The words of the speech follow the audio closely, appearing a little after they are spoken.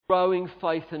growing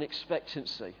faith and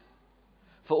expectancy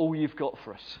for all you've got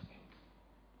for us.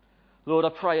 Lord, I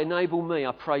pray, enable me,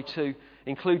 I pray, to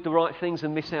include the right things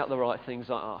and miss out the right things,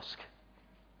 I ask.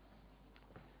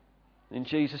 In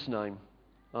Jesus' name,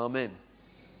 amen.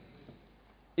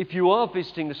 If you are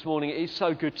visiting this morning, it is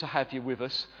so good to have you with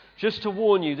us. Just to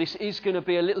warn you, this is going to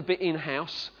be a little bit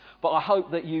in-house, but I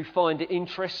hope that you find it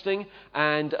interesting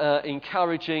and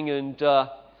encouraging, and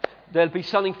there'll be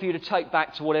something for you to take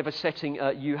back to whatever setting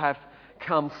you have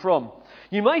come from.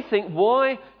 You may think,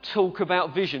 why talk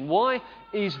about vision? Why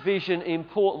is vision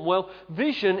important? Well,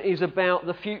 vision is about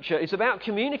the future. It's about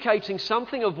communicating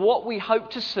something of what we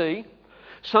hope to see,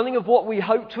 something of what we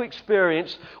hope to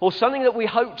experience, or something that we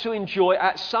hope to enjoy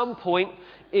at some point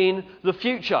in the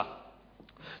future.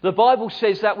 The Bible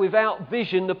says that without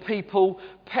vision, the people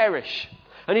perish.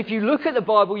 And if you look at the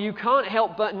Bible, you can't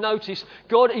help but notice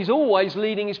God is always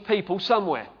leading his people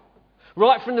somewhere.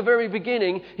 Right from the very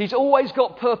beginning, he's always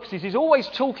got purposes. He's always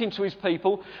talking to his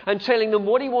people and telling them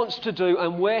what he wants to do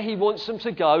and where he wants them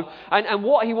to go and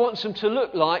what he wants them to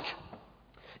look like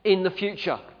in the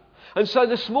future. And so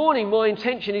this morning, my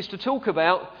intention is to talk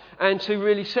about and to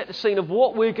really set the scene of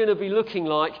what we're going to be looking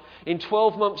like in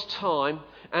 12 months' time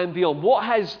and beyond. What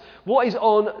is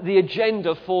on the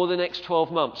agenda for the next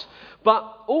 12 months.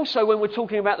 But also, when we're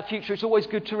talking about the future, it's always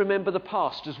good to remember the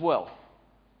past as well.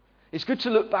 It's good to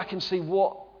look back and see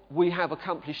what we have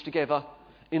accomplished together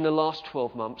in the last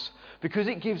 12 months, because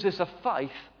it gives us a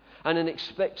faith and an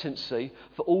expectancy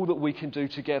for all that we can do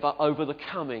together over the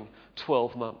coming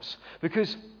 12 months.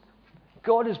 Because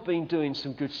God has been doing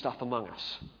some good stuff among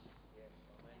us.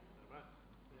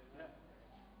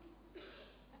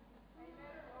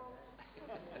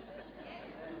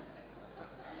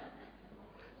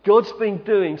 God's been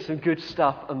doing some good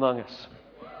stuff among us.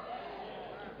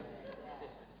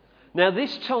 Now,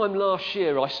 this time last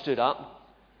year, I stood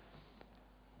up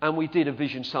and we did a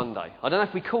Vision Sunday. I don't know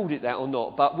if we called it that or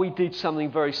not, but we did something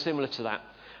very similar to that.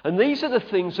 And these are the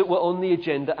things that were on the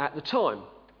agenda at the time.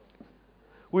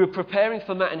 We were preparing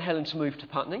for Matt and Helen to move to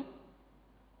Putney.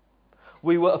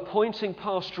 We were appointing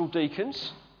pastoral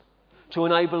deacons to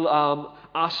enable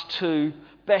us to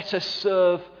better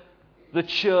serve the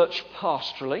church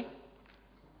pastorally.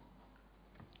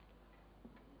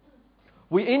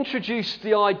 We introduced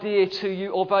the idea to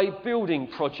you of a building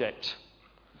project.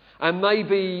 And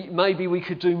maybe we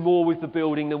could do more with the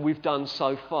building than we've done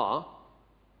so far.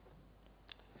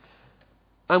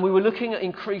 And we were looking at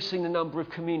increasing the number of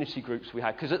community groups we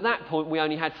had, because at that point we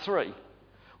only had 3.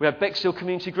 We had Bexhill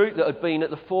Community Group that had been at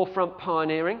the forefront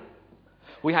pioneering.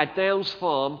 We had Downs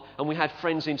Farm, and we had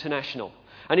Friends International.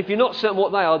 And if you're not certain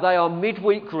what they are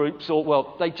midweek groups,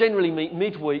 they generally meet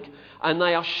midweek, and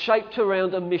they are shaped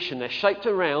around a mission. They're shaped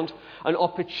around an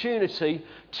opportunity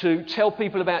to tell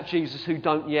people about Jesus who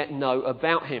don't yet know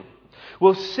about him.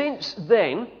 Well, since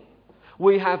then,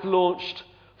 we have launched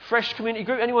Fresh Community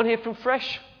Group. Anyone here from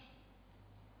Fresh?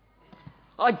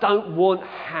 I don't want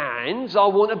hands, I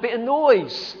want a bit of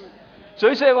noise. So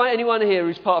is there anyone here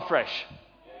who's part of Fresh?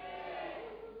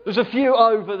 There's a few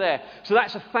over there. So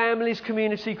that's a families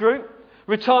community group.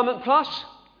 Retirement Plus?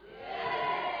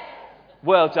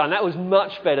 Well done, that was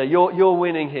much better. You're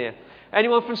winning here.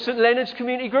 Anyone from St Leonard's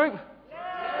Community Group?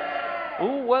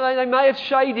 Oh, well, they may have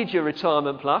shaded your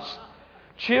Retirement Plus.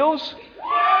 Chills?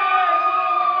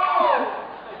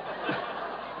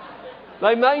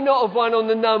 They may not have won on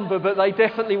the number, but they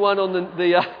definitely won on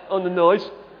the noise.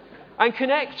 And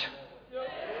Connect?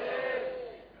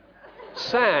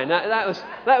 San, that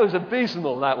was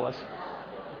abysmal, that was.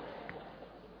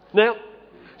 Now,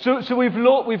 so we've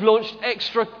launched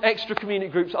extra community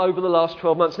groups over the last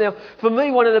 12 months. Now, for me,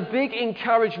 one of the big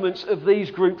encouragements of these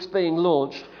groups being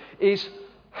launched is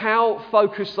how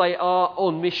focused they are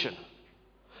on mission.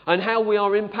 And how we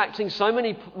are impacting so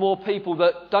many more people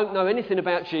that don't know anything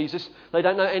about Jesus. They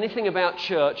don't know anything about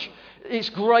church. It's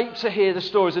great to hear the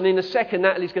stories. And in a second,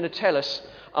 Natalie's going to tell us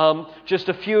just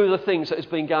a few of the things that has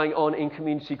been going on in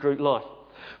community group life.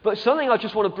 But something I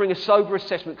just want to bring a sober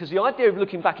assessment, because the idea of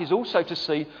looking back is also to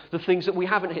see the things that we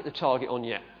haven't hit the target on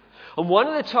yet. And one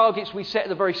of the targets we set at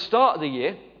the very start of the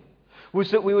year was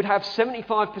that we would have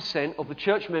 75% of the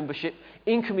church membership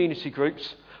in community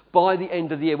groups by the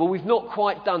end of the year. Well, we've not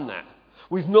quite done that.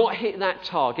 We've not hit that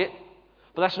target,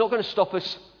 but that's not going to stop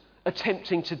us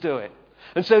attempting to do it.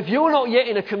 And so if you're not yet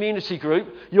in a community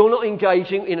group, you're not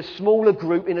engaging in a smaller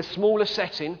group, in a smaller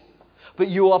setting, but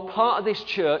you are part of this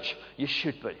church, you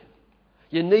should be.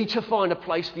 You need to find a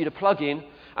place for you to plug in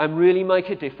and really make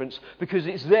a difference, because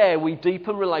it's there we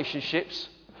deepen relationships,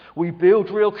 we build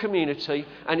real community,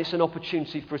 and it's an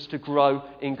opportunity for us to grow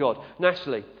in God.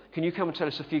 Natalie, Can you come and tell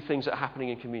us a few things that are happening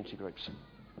in community groups?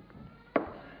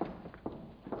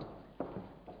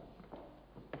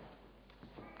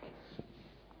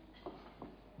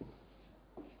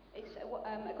 It's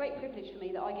a great privilege for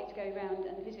me that I get to go around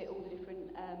and visit all the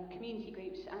different community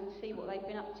groups and see what they've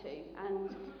been up to. And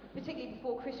particularly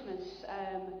before Christmas,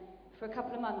 for a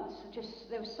couple of months,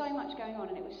 there was so much going on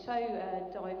and it was so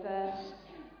diverse.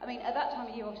 I mean, at that time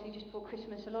of year, obviously, just before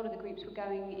Christmas, a lot of the groups were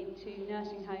going into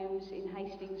nursing homes in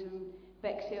Hastings and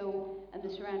Bexhill and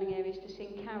the surrounding areas to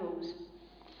sing carols.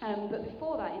 But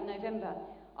before that, in November,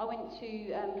 I went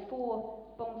to 4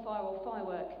 bonfire or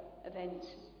firework events,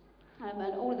 and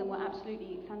all of them were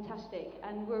absolutely fantastic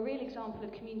and were a real example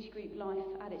of community group life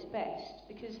at its best,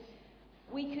 because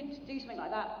we could do something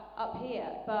like that up here,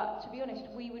 but to be honest,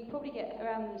 we would probably get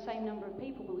around the same number of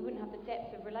people, but we wouldn't have the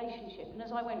depth of relationship. And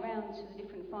as I went round to the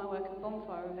different firework and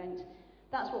bonfire events,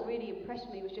 that's what really impressed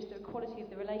me, was just the quality of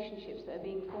the relationships that are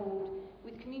being formed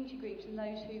with community groups and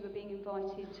those who were being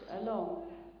invited along.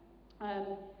 I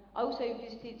also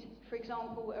visited, for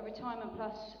example, a Retirement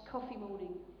Plus coffee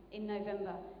morning in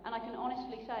November, and I can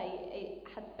honestly say it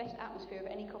had the best atmosphere of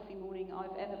any coffee morning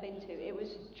I've ever been to. It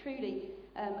was truly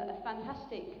a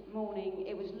fantastic morning.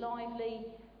 It was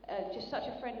lively, just such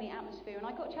a friendly atmosphere, and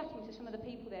I got chatting to some of the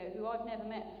people there who I've never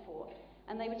met before,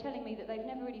 and they were telling me that they've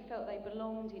never really felt they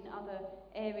belonged in other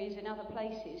areas, in other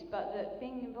places, but that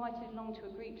being invited along to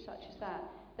a group such as that,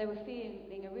 they were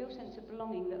feeling a real sense of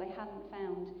belonging that they hadn't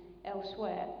found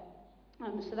elsewhere.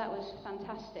 So that was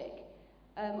fantastic.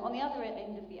 On the other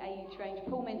end of the age range,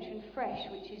 Paul mentioned Fresh,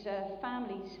 which is a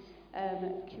families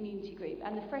community group,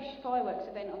 and the Fresh fireworks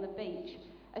event on the beach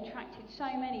attracted so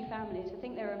many families. I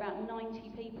think there were about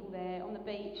 90 people there on the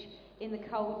beach in the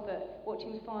cold, but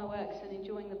watching the fireworks and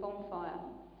enjoying the bonfire.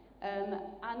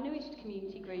 Our newest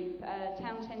community group,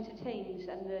 Town Centre Teens,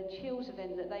 and the Chills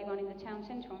event that they run in the town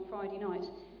centre on Friday nights,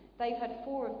 they've had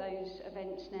 4 of those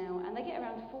events now, and they get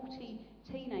around 40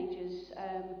 teenagers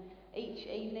each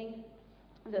evening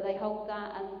that they hold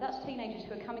that, and that's teenagers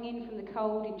who are coming in from the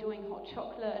cold, enjoying hot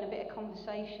chocolate and a bit of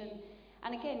conversation,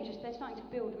 and again, just they're starting to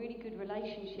build really good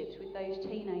relationships with those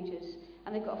teenagers,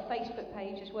 and they've got a Facebook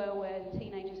page as well where the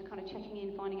teenagers are kind of checking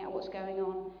in, finding out what's going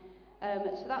on,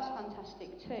 so that's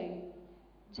fantastic too.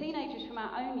 Teenagers from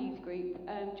our own youth group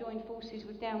joined forces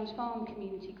with Downs Farm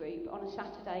Community Group on a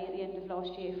Saturday at the end of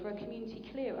last year for a community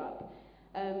clear-up.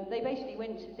 They basically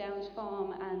went to Downs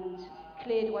Farm and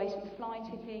cleared away some fly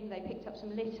tipping, they picked up some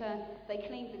litter, they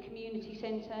cleaned the community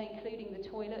centre, including the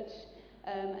toilets,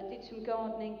 and did some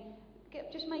gardening,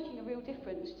 just making a real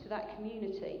difference to that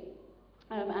community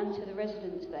and to the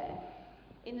residents there.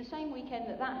 In the same weekend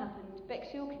that happened,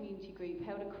 Bexhill Community Group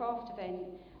held a craft event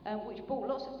which brought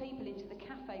lots of people into the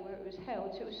cafe where it was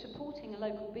held, so it was supporting a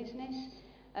local business,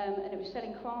 and it was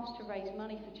selling crafts to raise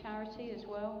money for charity as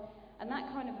well. And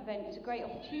that kind of event is a great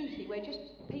opportunity where just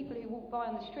people who walk by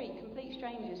on the street, complete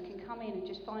strangers, can come in and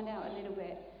just find out a little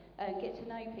bit, get to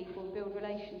know people and build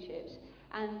relationships.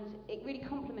 And it really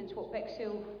complements what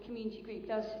Bexhill Community Group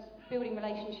does, building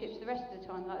relationships the rest of the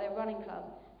time, like their running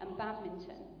club and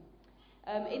badminton.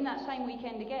 In that same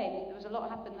weekend again, there was a lot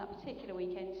happened that particular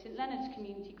weekend. St Leonard's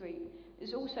Community Group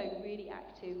is also really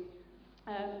active.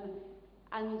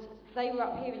 And they were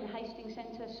up here in the Hastings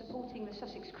Centre supporting the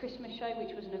Sussex Christmas Show,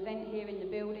 which was an event here in the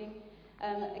building.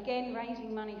 Again,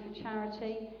 raising money for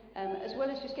charity, as well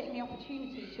as just getting the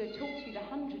opportunity to talk to the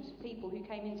hundreds of people who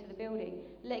came into the building,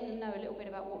 letting them know a little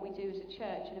bit about what we do as a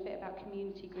church and a bit about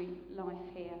community group life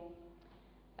here.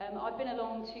 I've been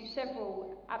along to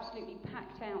several absolutely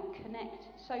packed out Connect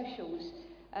socials.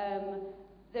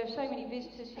 There are so many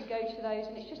visitors who go to those,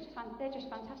 and they're just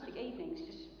fantastic evenings,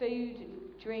 just food and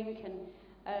drink, and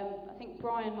I think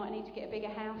Brian might need to get a bigger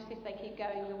house if they keep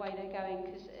going the way they're going,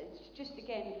 because it's just,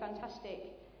 again,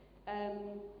 fantastic.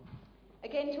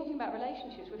 Again, talking about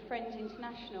relationships with Friends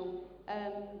International,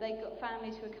 they've got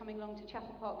families who are coming along to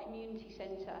Chapel Park Community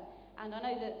Centre, and I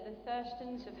know that the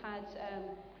Thurstons have had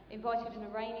invited an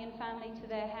Iranian family to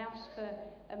their house for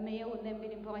a meal and then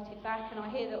been invited back, and I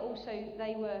hear that also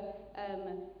they were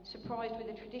surprised with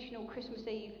a traditional Christmas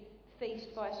Eve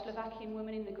feast by a Slovakian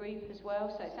woman in the group as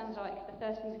well, so it sounds like the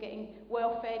Thurstons are getting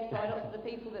well fed by lots of the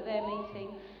people that they're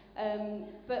meeting.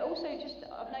 But also just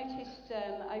I've noticed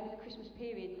over the Christmas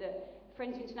period that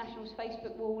Friends International's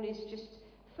Facebook wall is just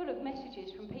full of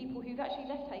messages from people who've actually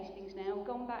left Hastings now,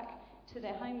 gone back to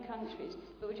their home countries,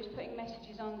 but we're just putting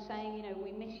messages on saying, you know,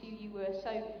 we miss you, you were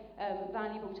so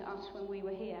valuable to us when we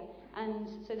were here.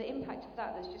 And so the impact of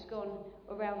that's just gone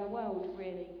around the world,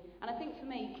 really. And I think for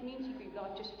me, community group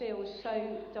life just feels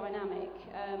so dynamic.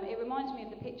 It reminds me of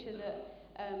the picture that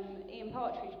Ian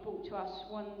Partridge brought to us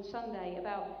one Sunday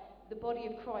about the body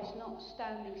of Christ not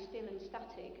standing still and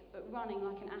static, but running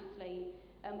like an athlete,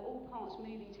 all parts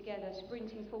moving together,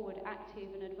 sprinting forward, active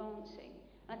and advancing.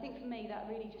 And I think for me that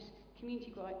really just,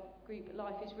 community group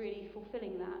life is really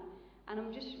fulfilling that. And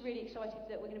I'm just really excited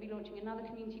that we're going to be launching another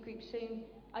community group soon,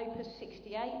 Opus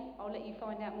 68. I'll let you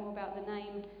find out more about the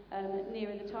name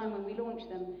nearer the time when we launch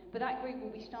them. But that group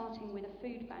will be starting with a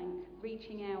food bank,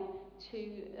 reaching out to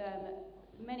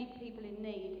many people in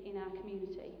need in our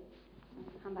community.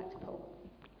 I'll hand back to Paul.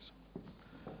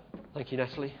 Thank you,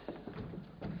 Natalie.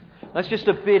 That's just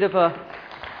a bit of a...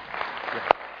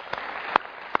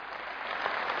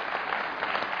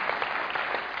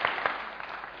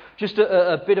 Just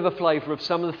a bit of a flavour of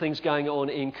some of the things going on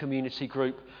in community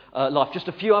group life. Just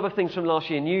a few other things from last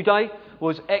year. New Day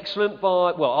was excellent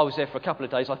I was there for a couple of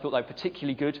days. I thought they were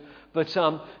particularly good. But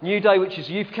New Day, which is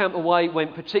youth camp away,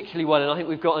 went particularly well. And I think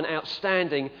we've got an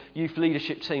outstanding youth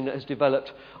leadership team that has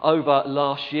developed over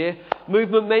last year.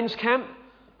 Movement Men's Camp.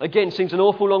 Again, seems an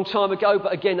awful long time ago,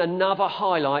 but again, another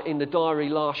highlight in the diary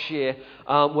last year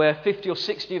where 50 or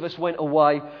 60 of us went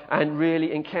away and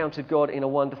really encountered God in a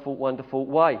wonderful, wonderful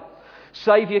way.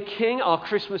 Saviour King, our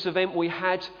Christmas event, we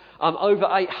had over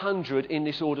 800 in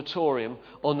this auditorium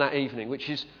on that evening, which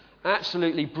is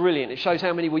absolutely brilliant. It shows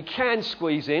how many we can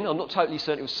squeeze in. I'm not totally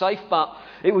certain it was safe, but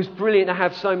it was brilliant to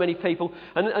have so many people.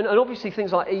 And obviously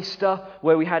things like Easter,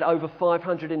 where we had over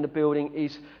 500 in the building,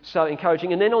 is so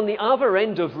encouraging. And then on the other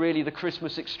end of really the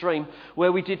Christmas extreme,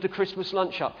 where we did the Christmas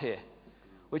lunch up here,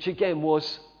 which again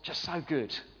was just so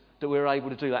good that we were able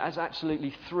to do that. I was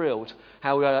absolutely thrilled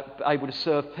how we were able to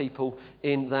serve people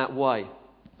in that way.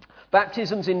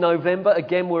 Baptisms in November,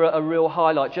 again, were a real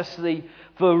highlight. Just the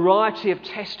variety of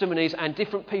testimonies and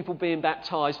different people being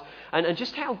baptised and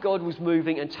just how God was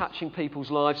moving and touching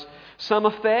people's lives. Summer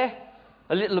Fair,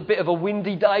 a little bit of a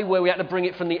windy day where we had to bring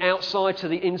it from the outside to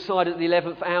the inside at the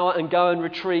 11th hour and go and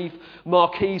retrieve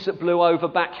marquees that blew over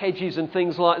back hedges and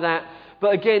things like that.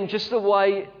 But again, just the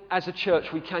way as a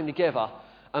church we came together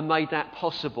and made that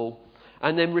possible.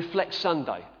 And then Reflect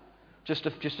Sunday, just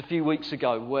a few weeks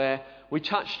ago, where we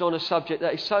touched on a subject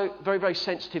that is so very, very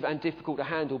sensitive and difficult to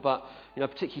handle, but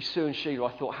particularly Sue and Sheila,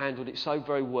 I thought, handled it so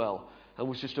very well and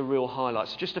was just a real highlight.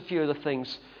 So just a few of the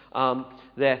things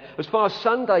there. As far as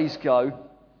Sundays go,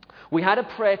 we had a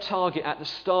prayer target at the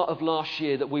start of last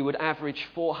year that we would average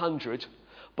 400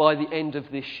 by the end of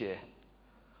this year.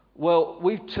 Well,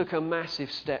 we took a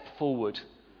massive step forward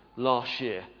last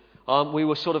year. We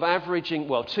were sort of averaging,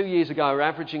 2 years ago, we were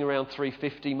averaging around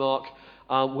 350 mark.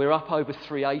 We're up over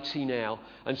 380 now.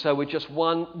 And so we're just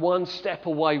one step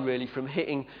away, really, from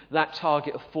hitting that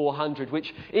target of 400,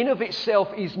 which in of itself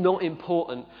is not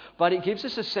important, but it gives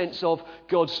us a sense of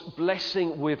God's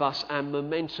blessing with us and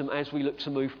momentum as we look to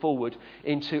move forward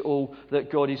into all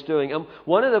that God is doing. And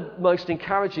one of the most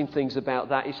encouraging things about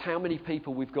that is how many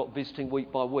people we've got visiting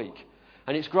week by week.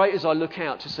 And it's great as I look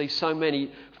out to see so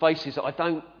many faces that I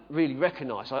don't really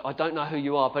recognise. I don't know who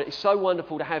you are, but it's so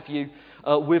wonderful to have you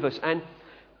with us. And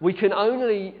we can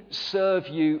only serve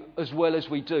you as well as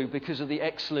we do because of the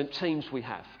excellent teams we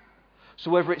have. So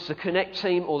whether it's the Connect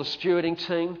team or the stewarding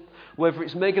team, whether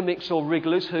it's Megamix or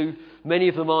Wrigglers, who many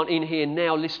of them aren't in here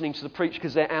now listening to the preach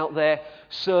because they're out there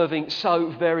serving so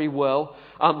very well.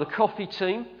 The coffee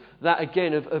team, that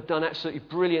again have done absolutely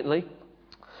brilliantly.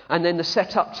 And then the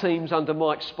setup teams under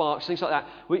Mike Sparks, things like that.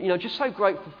 We're just so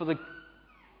grateful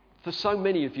for so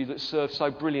many of you that serve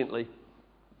so brilliantly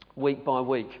week by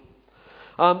week.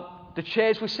 The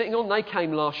chairs we're sitting on, they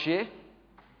came last year.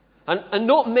 And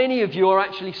not many of you are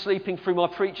actually sleeping through my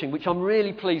preaching, which I'm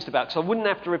really pleased about, because I wouldn't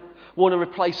have to want to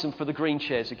replace them for the green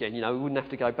chairs again. We wouldn't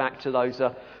have to go back to those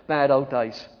bad old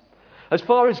days. As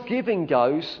far as giving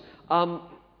goes, and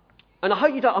I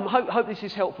hope this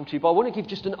is helpful to you, but I want to give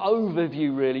just an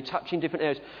overview, really, touching different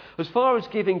areas. As far as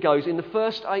giving goes, in the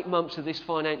first 8 months of this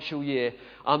financial year,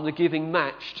 the giving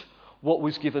matched what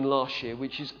was given last year,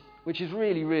 which is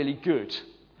really, really good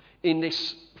in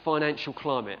this financial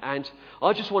climate. And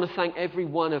I just want to thank every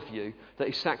one of you that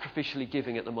is sacrificially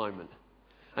giving at the moment.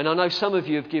 And I know some of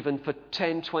you have given for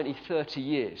 10, 20, 30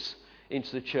 years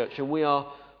into the church, and we are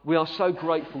so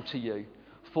grateful to you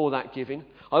for that giving.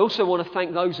 I also want to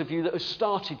thank those of you that have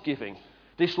started giving.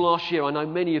 This last year, I know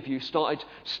many of you started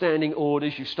standing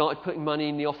orders, you started putting money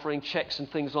in the offering, checks and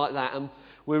things like that, and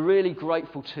we're really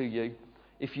grateful to you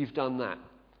if you've done that.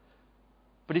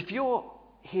 But if you're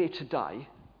here today,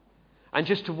 and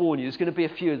just to warn you, there's going to be a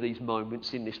few of these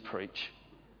moments in this preach.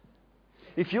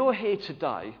 If you're here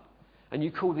today and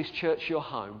you call this church your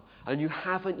home and you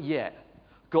haven't yet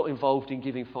got involved in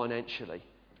giving financially,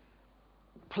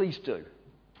 please do.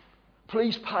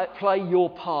 Please play your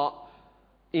part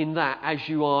in that as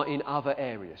you are in other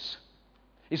areas.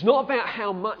 It's not about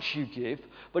how much you give,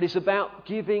 but it's about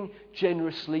giving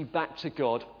generously back to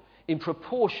God in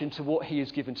proportion to what He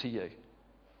has given to you.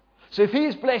 So if He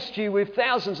has blessed you with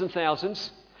thousands and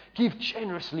thousands, give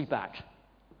generously back.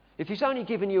 If He's only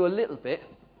given you a little bit,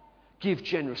 give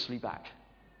generously back.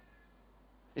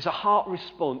 It's a heart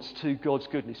response to God's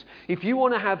goodness. If you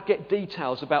want to get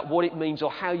details about what it means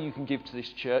or how you can give to this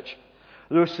church,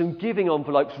 there are some giving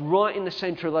envelopes right in the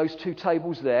centre of those two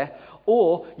tables there,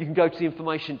 or you can go to the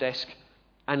information desk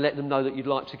and let them know that you'd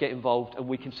like to get involved and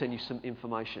we can send you some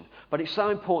information. But it's so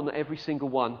important that every single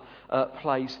one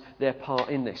plays their part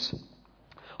in this.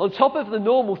 On top of the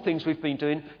normal things we've been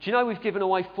doing, do you know we've given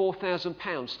away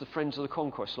 £4,000 to the Friends of the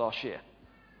Conquest last year?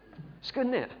 It's good,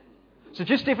 isn't it? So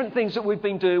just different things that we've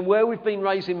been doing, where we've been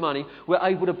raising money, we're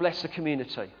able to bless the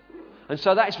community. And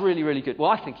so that's really, really good.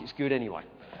 Well, I think it's good anyway.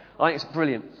 I think it's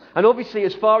brilliant. And obviously,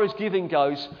 as far as giving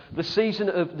goes, the season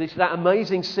of that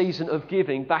amazing season of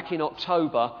giving back in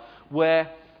October,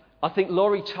 where I think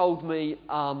Laurie told me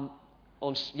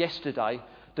yesterday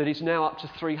that it's now up to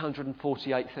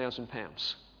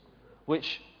 £348,000,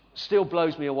 which still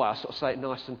blows me away. I sort of say it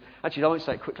nice and... Actually, I won't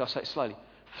say it quickly, I'll say it slowly.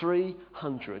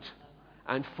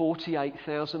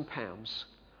 £348,000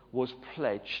 was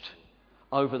pledged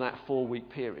over that 4-week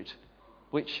period,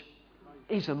 which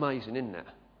is amazing, isn't it?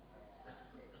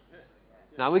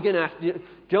 Now we're going to have to,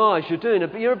 guys.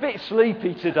 You're a bit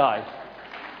sleepy today.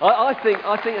 I think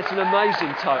it's an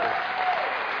amazing total.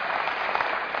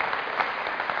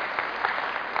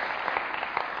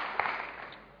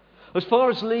 As far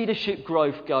as leadership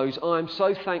growth goes, I am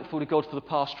so thankful to God for the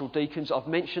pastoral deacons. I've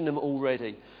mentioned them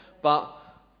already, but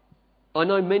I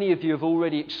know many of you have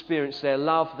already experienced their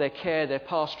love, their care, their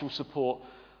pastoral support.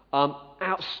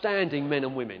 Outstanding men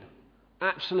and women.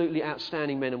 Absolutely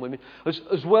outstanding men and women.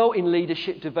 As well in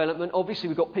leadership development, obviously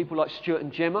we've got people like Stuart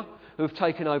and Gemma who have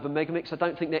taken over Megamix. I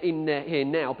don't think they're here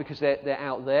now because they're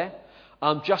out there.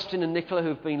 Justin and Nicola who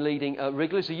have been leading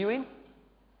Wrigglers. Are you in?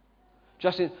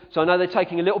 Justin. So I know they're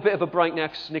taking a little bit of a break now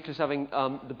because Nicola's having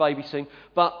the baby soon.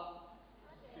 But...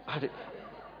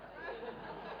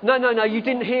 No, you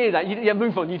didn't hear that.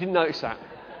 Move on. You didn't notice that.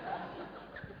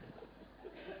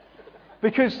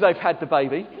 Because they've had the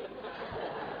baby.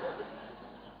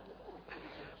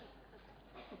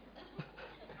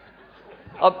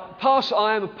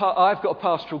 I've got a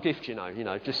pastoral gift, just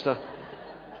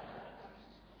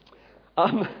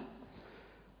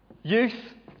youth,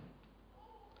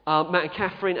 Matt and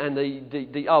Catherine, and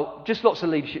just lots of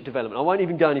leadership development. I won't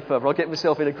even go any further. I'll get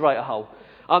myself in a greater hole.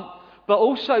 But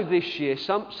also this year,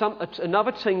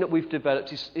 another team that we've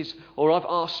developed I've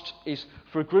asked is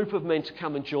for a group of men to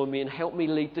come and join me and help me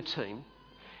lead the team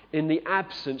in the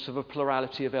absence of a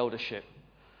plurality of eldership.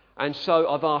 And so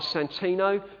I've asked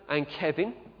Santino and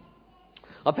Kevin.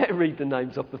 I better read the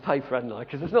names off the paper, hadn't I?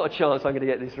 Because there's not a chance I'm going to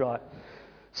get this right.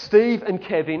 Steve and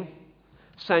Kevin,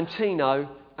 Santino,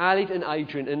 Alid and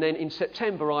Adrian. And then in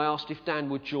September I asked if Dan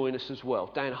would join us as well,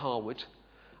 Dan Harwood.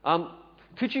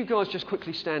 Could you guys just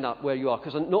quickly stand up where you are?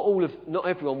 Because not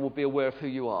everyone will be aware of who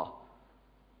you are.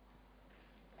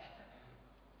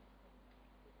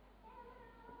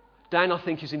 Dan, I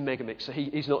think, is in Megamix, so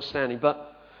he's not standing.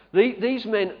 But these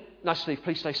men... No, Steve,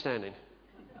 please stay standing.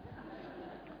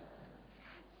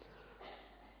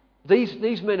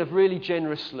 These men have really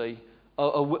generously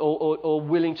are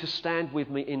willing to stand with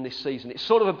me in this season. It's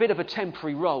sort of a bit of a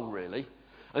temporary role, really,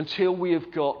 until we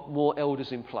have got more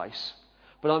elders in place.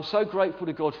 But I'm so grateful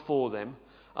to God for them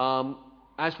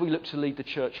as we look to lead the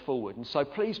church forward. And so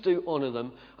please do honour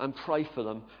them and pray for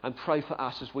them and pray for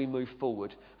us as we move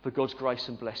forward for God's grace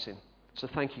and blessing. So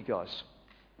thank you, guys.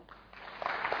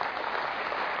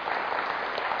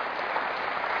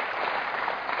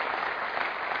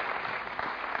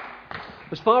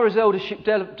 As far as eldership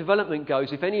development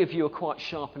goes, if any of you are quite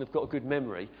sharp and have got a good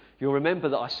memory, you'll remember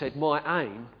that I said my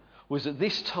aim was at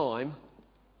this time,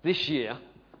 this year,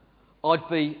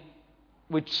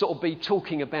 we'd sort of be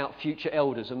talking about future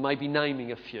elders and maybe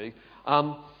naming a few.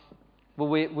 Well,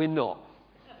 we're not.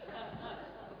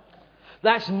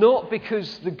 That's not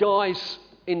because the guys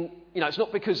it's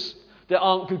not because there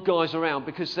aren't good guys around,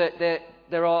 because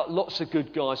there are lots of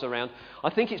good guys around. I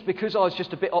think it's because I was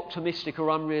just a bit optimistic or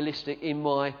unrealistic in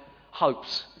my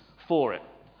hopes for it.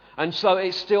 And so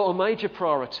it's still a major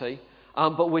priority,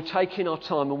 but we're taking our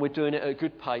time and we're doing it at a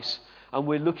good pace, and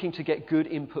we're looking to get good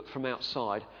input from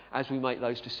outside as we make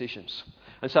those decisions.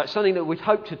 And so it's something that we'd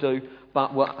hoped to do,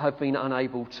 but have been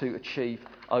unable to achieve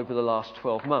over the last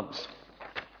 12 months.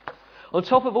 On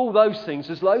top of all those things,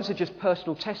 there's loads of just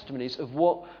personal testimonies of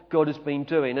what God has been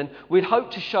doing. And we'd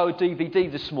hoped to show a DVD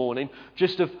this morning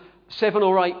just of 7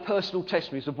 or 8 personal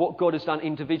testimonies of what God has done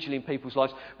individually in people's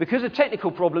lives. Because of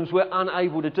technical problems, we're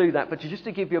unable to do that. But just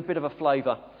to give you a bit of a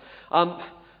flavour,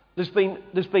 there's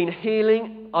been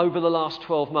healing over the last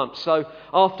 12 months. So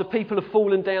after people have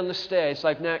fallen down the stairs,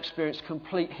 they've now experienced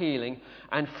complete healing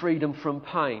and freedom from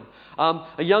pain.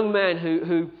 A young man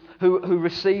who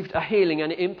received a healing,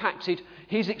 and it impacted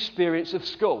his experience of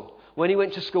school. When he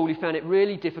went to school, he found it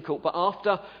really difficult. But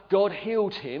after God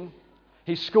healed him,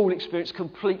 his school experience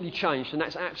completely changed, and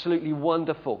that's absolutely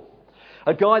wonderful.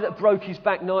 A guy that broke his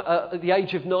back at the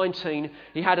age of 19,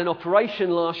 he had an operation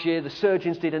last year. The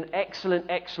surgeons did an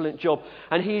excellent job.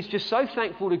 And he is just so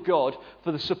thankful to God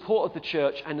for the support of the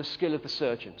church and the skill of the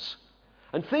surgeons.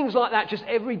 And things like that, just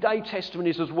everyday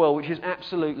testimonies as well, which is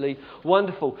absolutely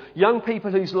wonderful. Young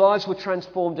people whose lives were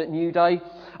transformed at New Day,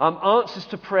 answers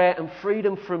to prayer and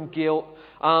freedom from guilt,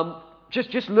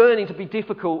 just learning to be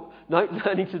difficult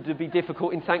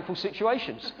in thankful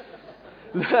situations.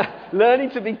 Learning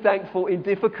to be thankful in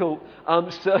difficult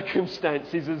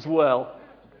circumstances as well.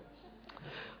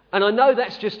 And I know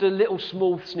that's just a little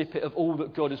small snippet of all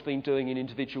that God has been doing in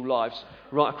individual lives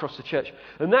right across the church.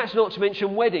 And that's not to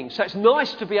mention weddings. So it's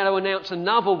nice to be able to announce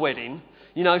another wedding,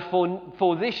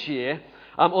 for this year,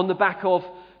 on the back of...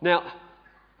 Now,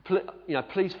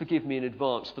 please forgive me in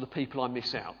advance for the people I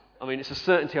miss out. I mean, it's a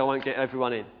certainty I won't get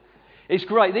everyone in. It's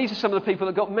great. These are some of the people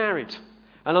that got married.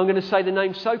 And I'm going to say the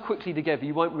names so quickly together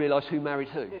you won't realise who married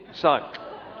who. So...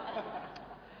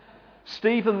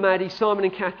 Steve and Maddie, Simon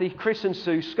and Kathy, Chris and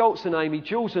Sue, Skoltz and Amy,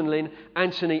 Jules and Lynn,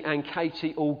 Anthony and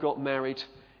Katie all got married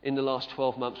in the last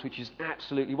 12 months, which is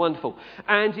absolutely wonderful.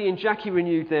 Andy and Jackie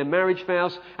renewed their marriage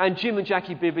vows, and Jim and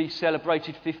Jackie Bibby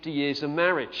celebrated 50 years of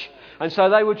marriage. And so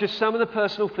they were just some of the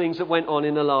personal things that went on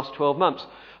in the last 12 months.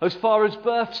 As far as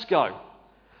births go,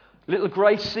 little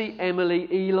Gracie, Emily,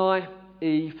 Eli,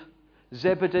 Eve,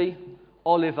 Zebedee,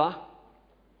 Oliver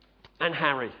and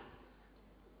Harry.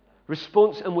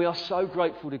 Response, and we are so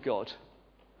grateful to God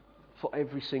for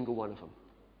every single one of them.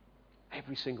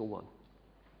 Every single one.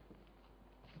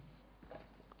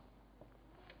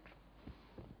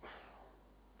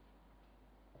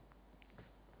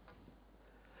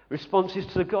 Responses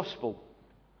to the gospel.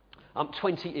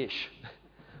 20-ish.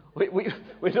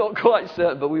 We're not quite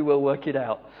certain, but we will work it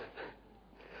out.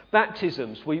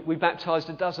 Baptisms. We baptised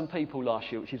 12 people last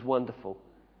year, which is wonderful.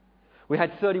 We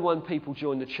had 31 people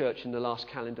join the church in the last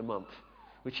calendar month,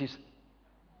 which is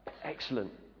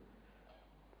excellent.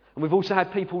 And we've also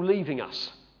had people leaving us.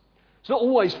 It's not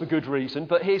always for good reason,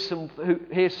 but here's some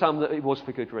that it was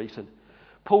for good reason.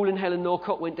 Paul and Helen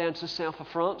Norcott went down to the south of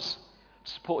France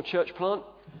to support a church plant.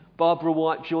 Barbara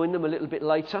White joined them a little bit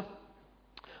later.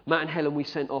 Matt and Helen we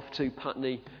sent off to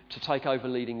Putney to take over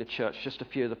leading the church, just a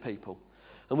few of the people.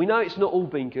 And we know it's not all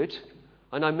been good.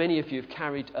 I know many of you have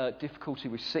carried difficulty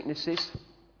with sicknesses.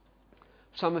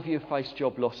 Some of you have faced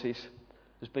job losses.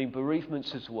 There's been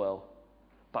bereavements as well.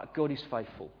 But God is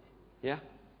faithful. Yeah?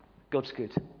 God's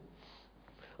good.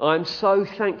 I'm so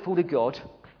thankful to God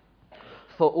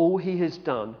for all He has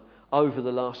done over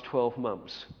the last 12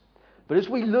 months. But as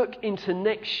we look into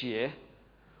next year,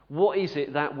 what is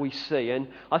it that we see? And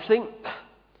I think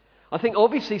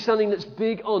obviously something that's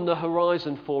big on the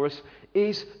horizon for us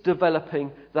is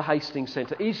developing the Hastings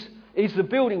Centre. Is the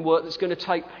building work that's going to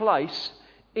take place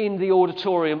in the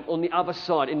auditorium on the other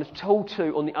side, in the Hall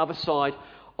 2 on the other side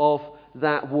of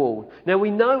that wall. Now we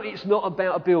know it's not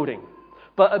about a building,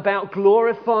 but about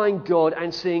glorifying God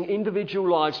and seeing individual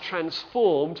lives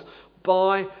transformed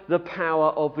by the power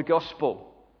of the gospel.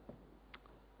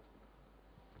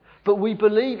 But we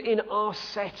believe in our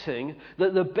setting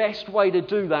that the best way to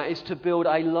do that is to build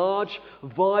a large,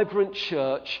 vibrant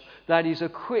church that is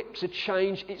equipped to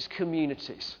change its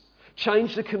communities.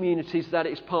 Change the communities that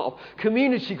it's part of.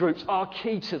 Community groups are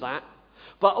key to that,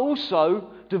 but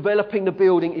also developing the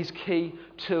building is key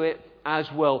to it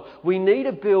as well. We need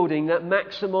a building that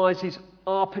maximises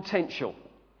our potential,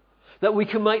 that we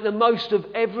can make the most of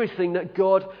everything that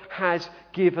God has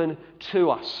given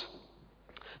to us.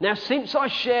 Now, since I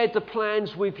shared the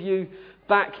plans with you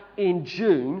back in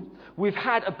June, we've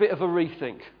had a bit of a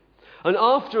rethink. And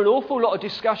after an awful lot of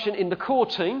discussion in the core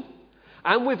team,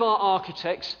 and with our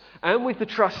architects, and with the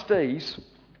trustees,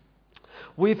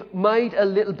 we've made a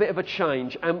little bit of a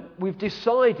change. And we've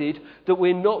decided that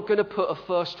we're not going to put a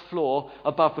first floor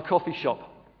above the coffee shop.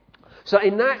 So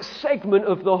in that segment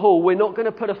of the hall, we're not going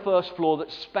to put a first floor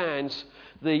that spans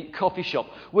the coffee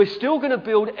shop. We're still going to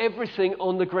build everything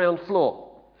on the ground floor.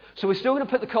 So we're still going to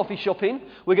put the coffee shop in.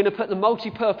 We're going to put the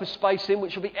multi-purpose space in,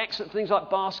 which will be excellent for things like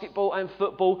basketball and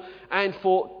football and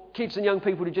for kids and young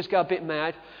people to just go a bit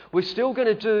mad. We're still going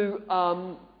to do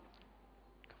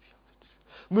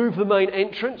move the main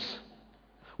entrance.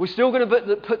 We're still going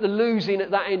to put the loos in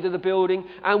at that end of the building,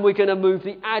 and we're going to move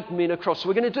the admin across. So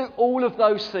we're going to do all of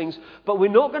those things, but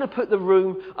we're not going to put the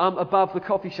room above the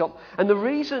coffee shop. And the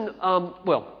reason,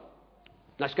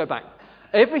 let's go back.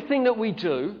 Everything that we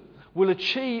do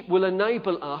will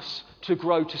enable us to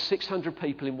grow to 600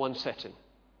 people in one setting.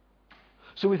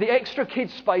 So with the extra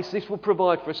kids space this will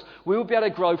provide for us, we will be able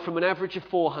to grow from an average of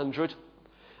 400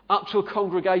 up to a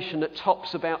congregation that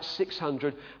tops about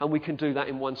 600, and we can do that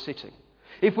in one sitting.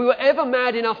 If we were ever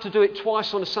mad enough to do it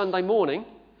twice on a Sunday morning,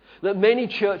 that many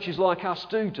churches like us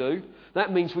do,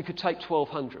 that means we could take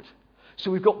 1,200.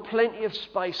 So we've got plenty of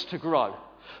space to grow.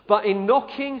 But in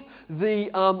knocking the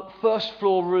first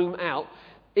floor room out,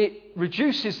 it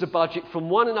reduces the budget from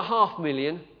 $1.5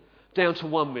 million down to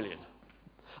 $1 million.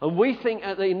 And we think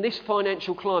in this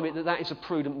financial climate that is a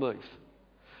prudent move.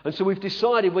 And so we've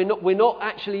decided we're not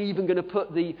actually even going to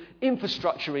put the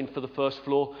infrastructure in for the first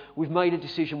floor. We've made a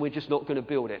decision we're just not going to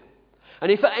build it.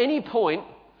 And if at any point,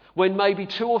 when maybe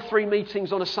 2 or 3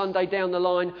 meetings on a Sunday down the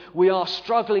line, we are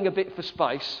struggling a bit for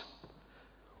space,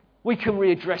 we can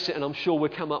readdress it, and I'm sure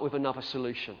we'll come up with another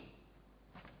solution.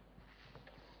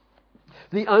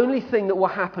 The only thing that will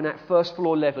happen at first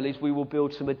floor level is we will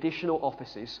build some additional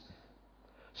offices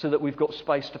so that we've got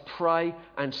space to pray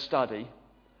and study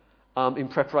in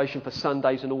preparation for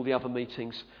Sundays and all the other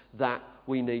meetings that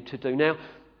we need to do. Now,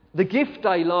 the gift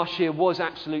day last year was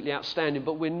absolutely outstanding,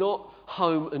 but we're not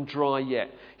home and dry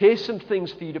yet. Here's some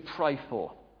things for you to pray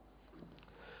for.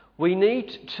 We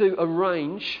need to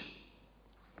arrange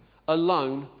a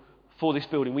loan for this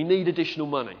building. We need additional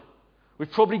money.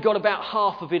 We've probably got about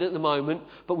half of it at the moment,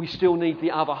 but we still need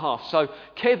the other half. So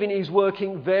Kevin is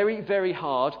working very, very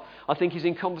hard. I think he's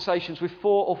in conversations with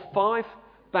 4 or 5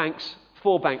 banks,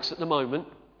 4 banks at the moment,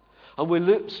 and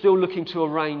we're still looking to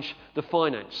arrange the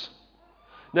finance.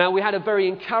 Now, we had a very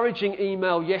encouraging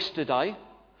email yesterday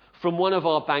from one of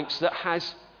our banks that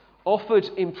has offered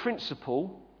in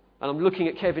principle, and I'm looking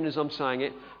at Kevin as I'm saying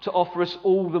it, to offer us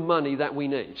all the money that we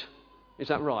need. Is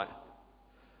that right?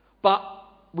 But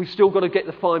we've still got to get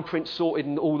the fine print sorted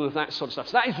and all of that sort of stuff.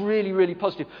 So that is really, really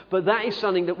positive. But that is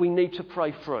something that we need to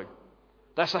pray through.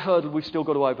 That's a hurdle we've still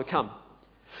got to overcome.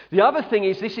 The other thing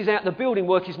is the building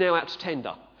work is now out to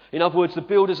tender. In other words, the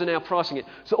builders are now pricing it.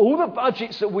 So all the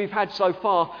budgets that we've had so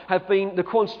far have been the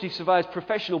quantity surveyors'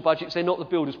 professional budgets. They're not the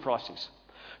builders' prices.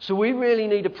 So we really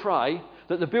need to pray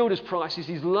that the builders' prices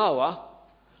is lower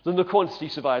than the quantity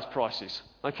surveyors' prices.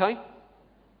 Okay?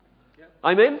 Yep.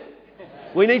 Amen?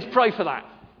 We need to pray for that.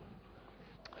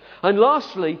 And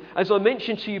lastly, as I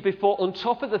mentioned to you before, on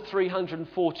top of the £340,000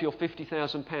 or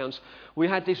 £50,000, we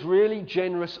had this really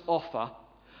generous offer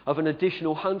of an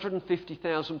additional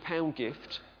 £150,000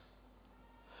 gift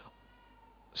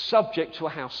subject to a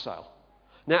house sale.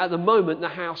 Now, at the moment, the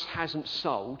house hasn't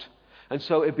sold, and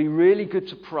so it'd be really good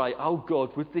to pray, oh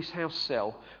God, with this house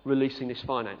sell, releasing this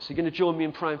finance. Are you going to join me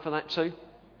in praying for that too?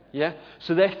 Yeah?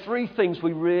 So there are 3 things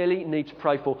we really need to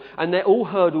pray for, and they're all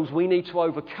hurdles we need to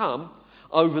overcome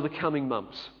over the coming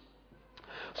months.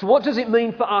 So what does it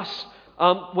mean for us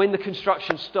when the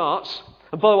construction starts?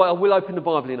 And by the way, I will open the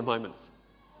Bible in a moment.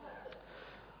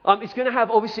 It's going to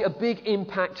have obviously a big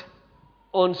impact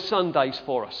on Sundays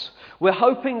for us. We're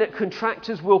hoping that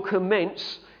contractors will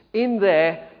commence in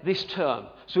there this term.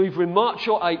 So either in March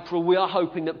or April, we are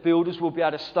hoping that builders will be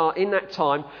able to start in that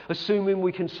time, assuming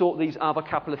we can sort these other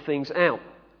couple of things out.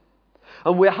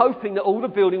 And we're hoping that all the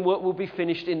building work will be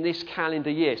finished in this calendar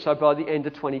year, so by the end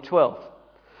of 2012.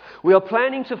 We are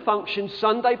planning to function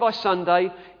Sunday by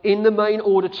Sunday in the main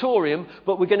auditorium,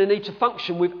 but we're going to need to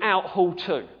function without Hall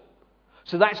 2.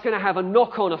 So that's going to have a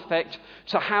knock-on effect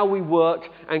to how we work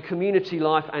and community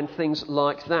life and things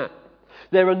like that.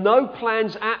 There are no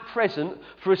plans at present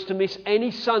for us to miss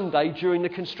any Sunday during the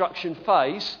construction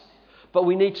phase, but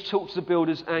we need to talk to the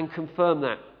builders and confirm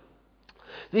that.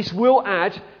 This will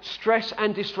add stress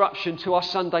and disruption to our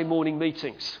Sunday morning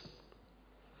meetings.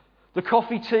 The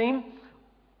coffee team,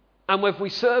 and whether we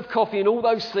serve coffee and all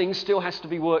those things, still has to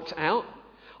be worked out.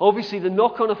 Obviously, the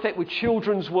knock-on effect with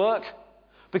children's work,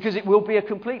 because it will be a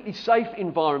completely safe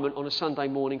environment on a Sunday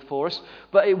morning for us,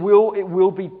 but there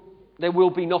will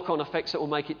be knock-on effects that will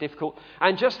make it difficult.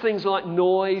 And just things like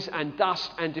noise and dust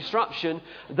and disruption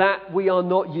that we are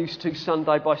not used to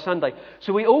Sunday by Sunday.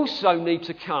 So we also need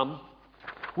to come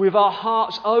with our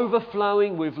hearts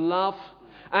overflowing with love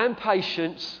and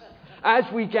patience as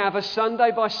we gather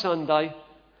Sunday by Sunday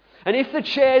And if the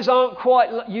chairs aren't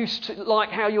quite used to, like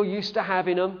how you're used to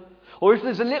having them, or if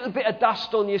there's a little bit of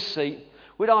dust on your seat,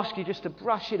 we'd ask you just to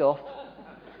brush it off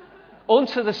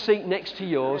onto the seat next to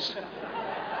yours.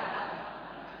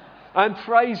 And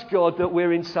praise God that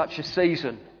we're in such a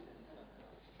season.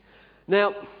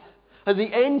 Now, at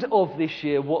the end of this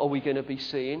year, what are we going to be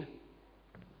seeing?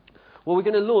 Well, we're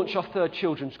going to launch our third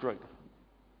children's group.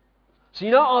 So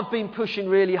you know I've been pushing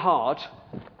really hard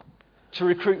to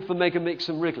recruit for Mega Mix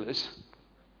and Wrigglers.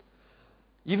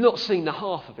 You've not seen the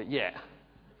half of it yet.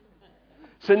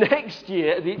 So next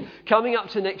year, coming up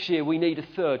to next year, we need a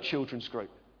third children's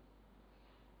group.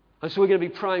 And so we're going to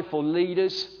be praying for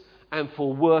leaders and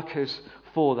for workers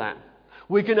for that.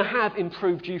 We're going to have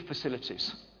improved youth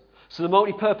facilities. So the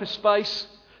multi-purpose space,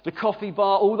 the coffee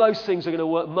bar, all those things are going to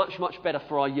work much, much better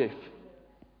for our youth.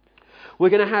 We're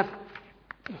going to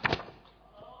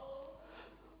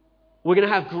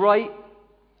have great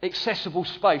accessible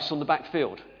space on the back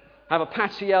field. Have a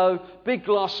patio, big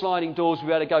glass sliding doors. We'll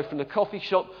be able to go from the coffee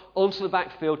shop onto the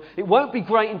back field. It won't be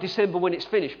great in December when it's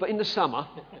finished, but in the summer,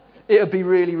 it'll be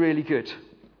really, really good.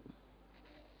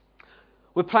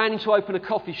 We're planning to open a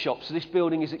coffee shop, so this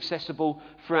building is accessible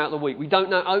throughout the week. We don't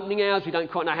know opening hours, we don't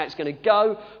quite know how it's going to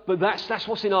go, but that's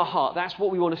what's in our heart. That's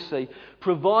what we want to see,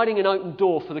 providing an open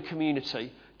door for the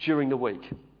community during the week.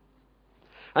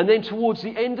 And then towards the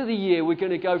end of the year, we're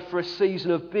going to go for a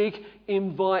season of big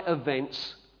invite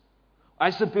events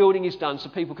as the building is done, so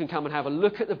people can come and have a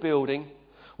look at the building.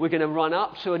 We're going to run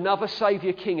up to another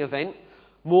Saviour King event.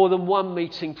 More than one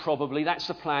meeting probably, that's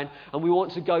the plan. And we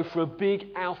want to go for a big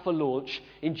alpha launch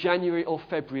in January or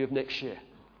February of next year.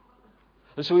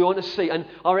 And so we want to see, and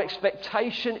our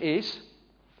expectation is,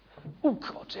 oh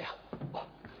God, dear.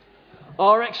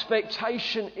 Our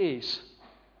expectation is,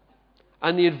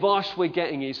 and the advice we're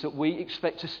getting is that we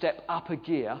expect to step up a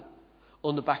gear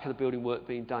on the back of the building work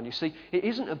being done. You see, it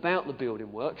isn't about the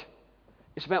building work,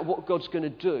 it's about what God's going to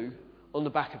do on the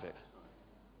back of it.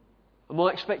 And my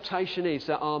expectation is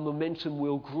that our momentum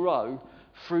will grow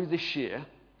through this year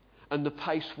and the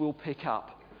pace will pick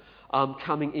up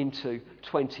coming into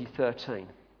 2013.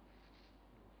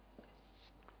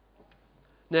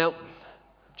 Now,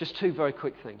 just two very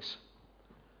quick things.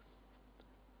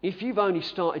 If you've only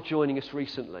started joining us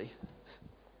recently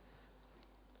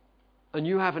and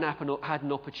you haven't had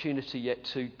an opportunity yet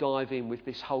to dive in with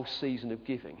this whole season of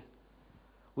giving,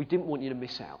 we didn't want you to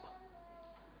miss out.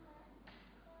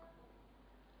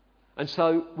 And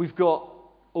so we've got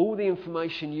all the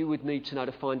information you would need to know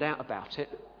to find out about it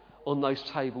on those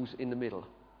tables in the middle.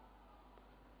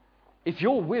 If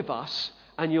you're with us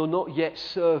and you're not yet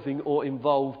serving or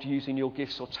involved using your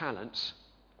gifts or talents,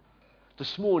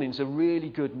 this morning's a really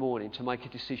good morning to make a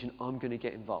decision, I'm going to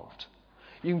get involved.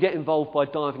 You can get involved by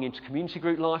diving into community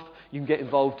group life. You can get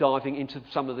involved diving into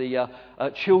some of the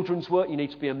children's work. You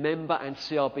need to be a member and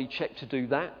CRB check to do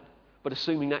that. But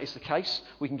assuming that is the case,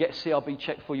 we can get a CRB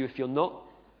check for you if you're not.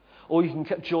 Or you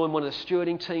can join one of the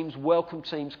stewarding teams, welcome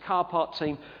teams, car park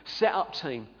team, set up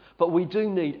team. But we do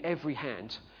need every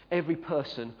hand, every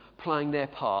person playing their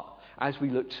part as we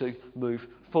look to move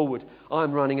forward.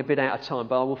 I'm running a bit out of time,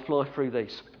 but I will fly through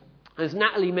these. As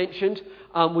Natalie mentioned,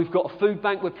 we've got a food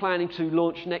bank we're planning to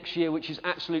launch next year, which is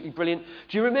absolutely brilliant.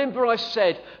 Do you remember I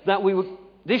said that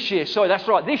this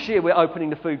year we're opening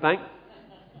the food bank.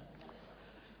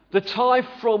 The tithe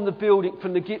from the building,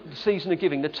 from the season of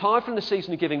giving, the tithe from the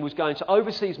season of giving was going to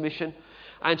overseas mission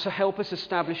and to help us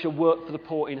establish a work for the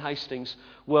poor in Hastings.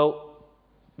 Well,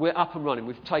 we're up and running.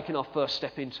 We've taken our first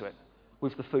step into it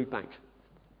with the food bank.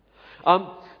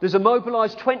 There's a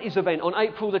Mobilise 20s event on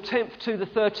April the 10th to the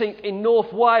 13th in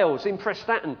North Wales, in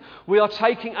Prestatyn. We are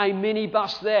taking a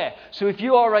minibus there. So if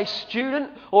you are a student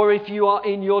or if you are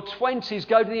in your 20s,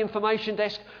 go to the information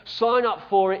desk, sign up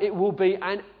for it. It will be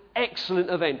an excellent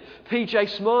event. PJ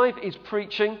Smythe is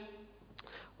preaching,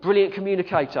 brilliant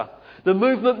communicator. The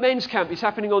Movement Men's Camp is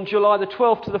happening on July the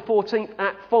 12th to the 14th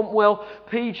at Fontwell.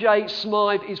 PJ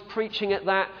Smythe is preaching at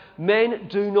that. Men,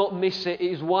 do not miss it.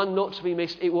 It is one not to be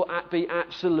missed. It will be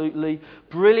absolutely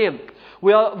brilliant.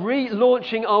 We are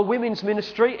relaunching our women's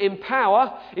ministry.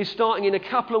 Empower is starting in a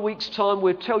couple of weeks' time.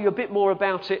 We'll tell you a bit more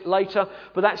about it later.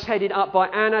 But that's headed up by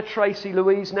Anna, Tracy,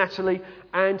 Louise, Natalie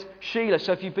and Sheila.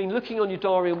 So if you've been looking on your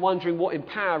diary and wondering what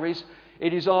Empower is,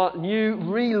 it is our new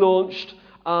relaunched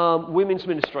women's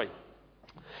ministry.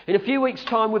 In a few weeks'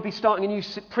 time, we'll be starting a new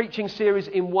preaching series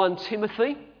in 1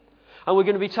 Timothy. And we're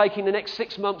going to be taking the next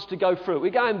 6 months to go through it.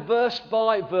 We're going verse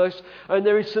by verse, and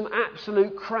there is some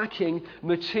absolute cracking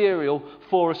material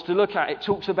for us to look at. It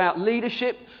talks about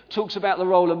leadership, talks about the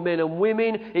role of men and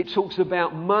women, it talks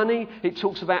about money, it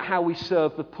talks about how we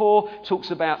serve the poor, it talks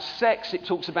about sex, it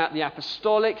talks about the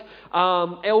apostolic,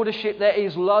 eldership. There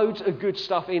is loads of good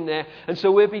stuff in there, and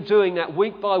so we'll be doing that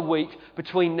week by week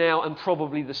between now and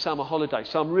probably the summer holiday.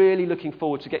 So I'm really looking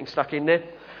forward to getting stuck in there.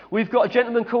 We've got a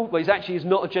gentleman called, well, he's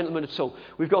not a gentleman at all.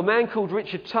 We've got a man called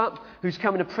Richard Tupp who's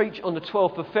coming to preach on the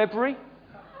 12th of February.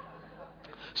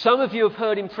 Some of you have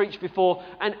heard him preach before,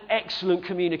 an excellent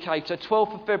communicator.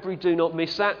 12th of February, do not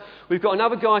miss that. We've got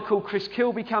another guy called Chris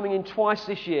Kilby coming in twice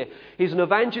this year. He's an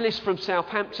evangelist from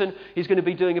Southampton. He's going to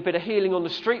be doing a bit of healing on the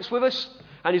streets with us.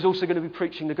 And he's also going to be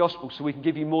preaching the gospel, so we can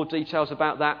give you more details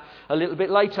about that a little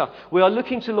bit later. We are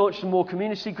looking to launch some more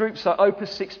community groups, so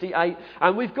Opus 68,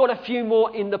 and we've got a few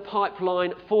more in the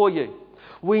pipeline for you.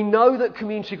 We know that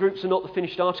community groups are not the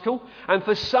finished article, and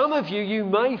for some of you, you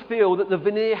may feel that the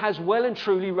veneer has well and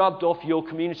truly rubbed off your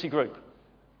community group.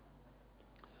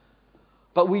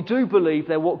 But we do believe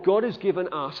they're what God has given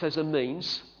us as a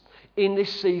means in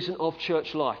this season of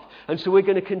church life. And so we're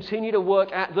going to continue to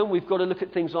work at them. We've got to look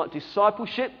at things like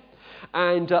discipleship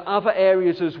and other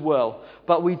areas as well.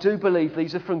 But we do believe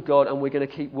these are from God, and we're going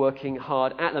to keep working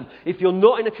hard at them. If you're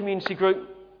not in a community group,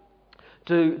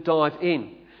 do dive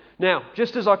in. Now,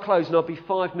 just as I close, and I'll be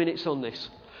 5 minutes on this.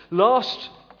 Last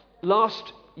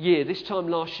year, this time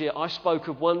last year, I spoke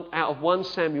of out of 1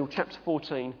 Samuel chapter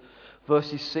 14,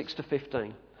 verses 6 to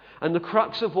 15. And the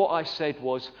crux of what I said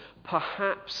was,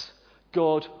 perhaps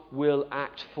God will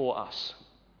act for us.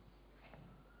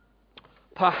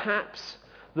 Perhaps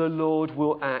the Lord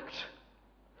will act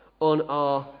on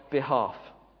our behalf.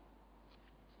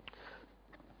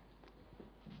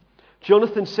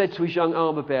 Jonathan said to his young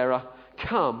armour bearer,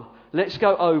 "Come, let's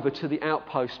go over to the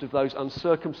outpost of those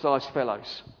uncircumcised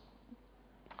fellows.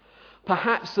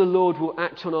 Perhaps the Lord will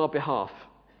act on our behalf.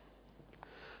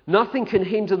 Nothing can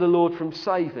hinder the Lord from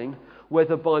saving,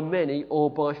 whether by many or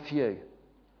by few."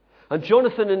 And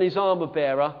Jonathan and his armour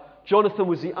bearer, Jonathan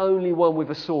was the only one with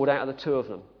a sword out of the two of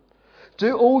them.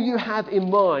 "Do all you have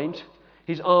in mind,"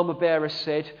 his armour bearer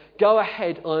said. "Go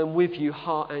ahead, I am with you,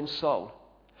 heart and soul."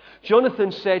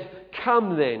 Jonathan said,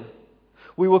 "Come then,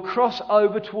 we will cross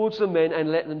over towards the men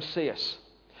and let them see us.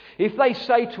 If they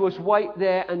say to us, 'Wait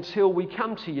there until we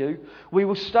come to you,' we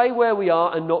will stay where we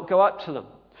are and not go up to them.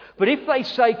 But if they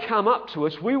say, 'Come up to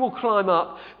us,' we will climb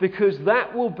up, because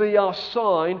that will be our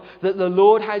sign that the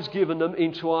Lord has given them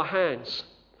into our hands."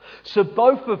 So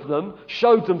both of them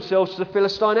showed themselves to the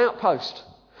Philistine outpost.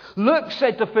 "Look,"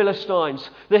 said the Philistines,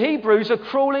 "the Hebrews are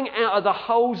crawling out of the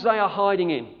holes they are hiding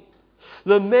in."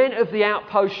 The men of the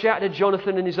outpost shouted to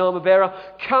Jonathan and his armour bearer,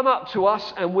 "Come up to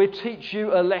us and we'll teach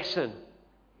you a lesson."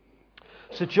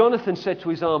 So Jonathan said to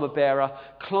his armour bearer,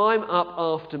 "Climb up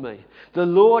after me. The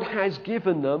Lord has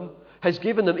given them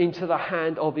into the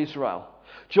hand of Israel."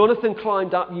 Jonathan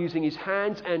climbed up using his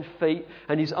hands and feet,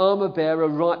 and his armour bearer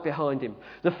right behind him.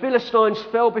 The Philistines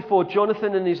fell before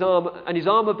Jonathan, and his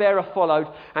armour bearer followed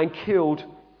and killed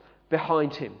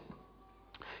behind him.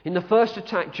 In the first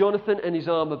attack, Jonathan and his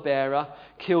armour bearer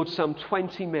killed some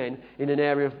 20 men in an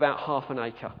area of about half an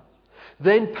acre.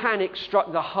 Then panic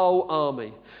struck the whole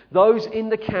army, those in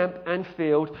the camp and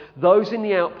field, those in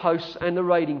the outposts and the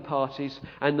raiding parties,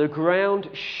 and the ground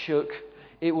shook.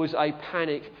 It was a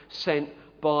panic sent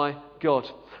by God.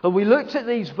 And we looked at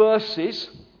these verses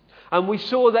and we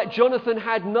saw that Jonathan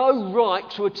had no right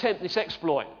to attempt this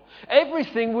exploit.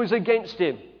 Everything was against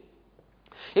him.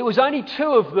 It was only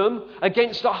 2 of them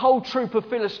against a whole troop of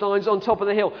Philistines on top of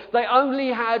the hill. They only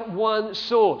had one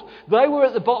sword. They were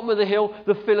at the bottom of the hill.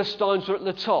 The Philistines were at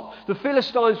the top. The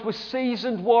Philistines were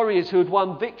seasoned warriors who had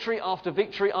won victory after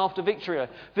victory after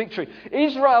victory.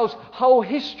 Israel's whole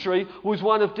history was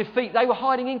one of defeat. They were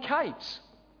hiding in caves.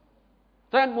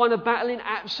 They hadn't won a battle in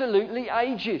absolutely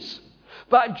ages.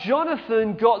 But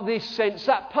Jonathan got this sense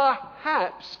that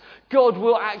perhaps God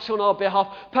will act on our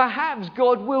behalf. Perhaps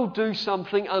God will do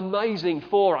something amazing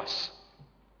for us.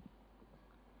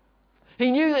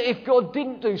 He knew that if God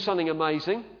didn't do something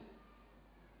amazing,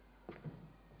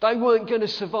 they weren't going to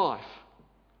survive.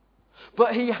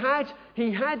 But he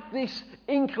had this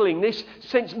inkling, this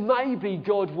sense maybe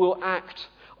God will act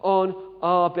on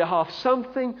our behalf.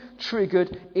 Something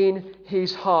triggered in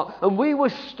his heart. And we were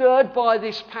stirred by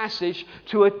this passage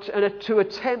to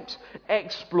attempt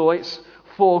exploits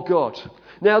for God.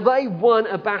 Now, they won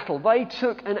a battle. They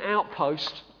took an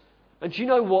outpost. And do you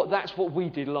know what? That's what we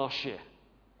did last year.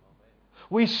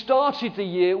 We started the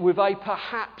year with a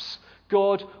perhaps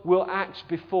God will act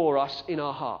before us in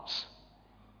our hearts.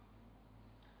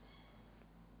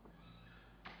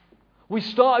 We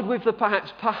started with the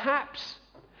perhaps. Perhaps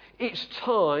it's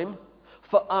time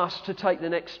for us to take the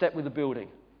next step with the building.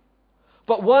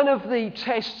 But one of the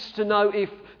tests to know if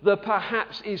the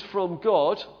perhaps is from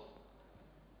God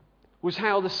was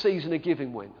how the season of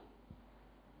giving went.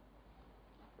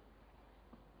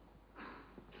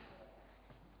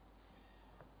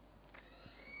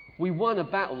 We won a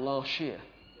battle last year.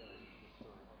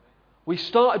 We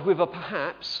started with a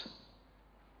perhaps.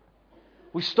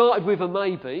 We started with a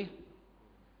maybe.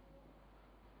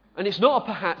 And it's not a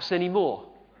perhaps anymore.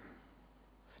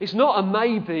 It's not a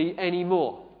maybe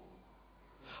anymore.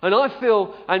 And I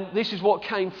feel, and this is what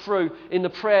came through in the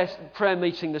prayer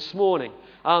meeting this morning,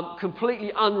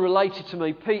 completely unrelated to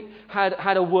me. Pete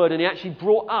had a word, and he actually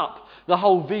brought up the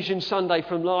whole Vision Sunday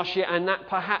from last year and that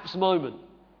perhaps moment.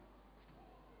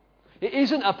 It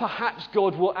isn't a perhaps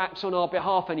God will act on our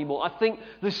behalf anymore. I think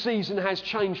the season has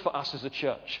changed for us as a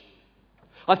church.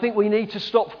 I think we need to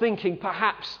stop thinking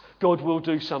perhaps God will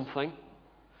do something.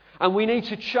 And we need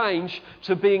to change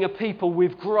to being a people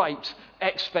with great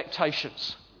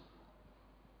expectations.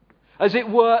 As it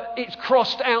were, it's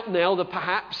crossed out now, the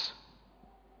perhaps.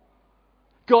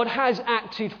 God has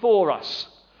acted for us.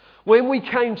 When we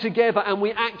came together and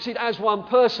we acted as one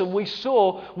person, we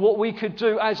saw what we could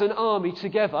do as an army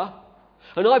together.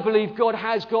 And I believe God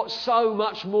has got so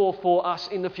much more for us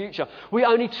in the future. We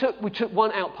took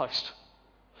one outpost.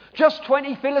 Just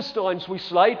 20 Philistines we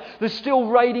slayed. There's still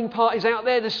raiding parties out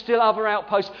there. There's still other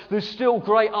outposts. There's still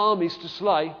great armies to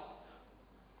slay.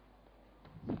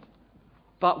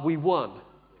 But we won.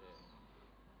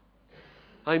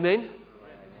 Amen?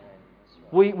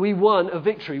 We won a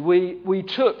victory. We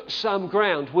took some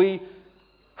ground. We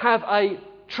have a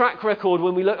track record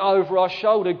when we look over our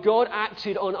shoulder. God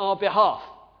acted on our behalf.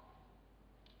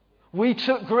 We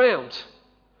took ground.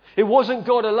 It wasn't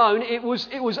God alone. It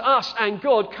was us and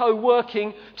God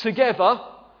co-working together,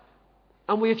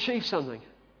 and we achieved something.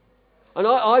 And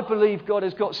I believe God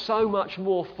has got so much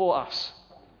more for us.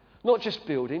 Not just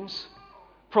buildings.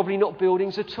 Probably not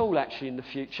buildings at all, actually, in the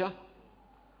future.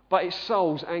 But it's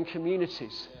souls and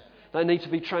communities that need to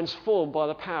be transformed by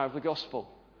the power of the gospel.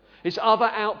 It's other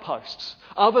outposts,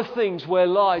 other things where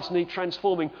lives need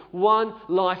transforming, one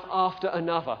life after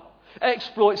another.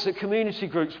 Exploits that community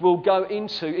groups will go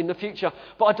into in the future.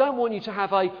 But I don't want you to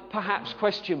have a perhaps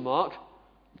question mark.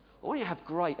 I want you to have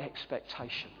great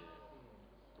expectation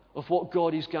of what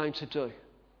God is going to do.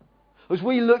 As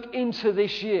we look into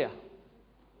this year,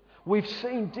 we've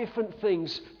seen different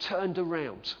things turned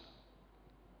around.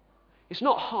 It's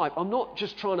not hype. I'm not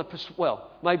just trying to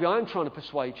maybe I am trying to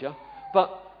persuade you,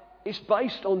 but it's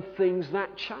based on things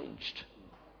that changed.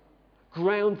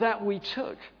 Ground that we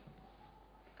took.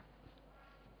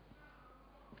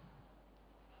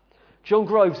 John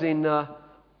Groves,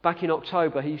 back in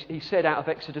October, he said out of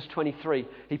Exodus 23,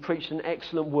 he preached an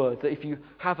excellent word that if you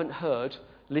haven't heard,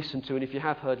 listen to, and if you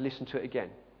have heard, listen to it again.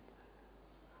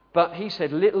 But he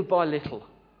said, little by little,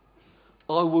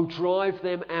 I will drive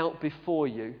them out before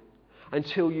you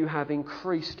until you have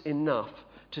increased enough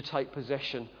to take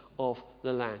possession of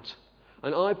the land.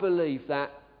 And I believe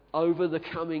that over the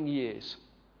coming years,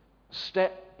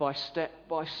 step by step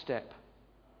by step,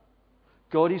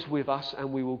 God is with us,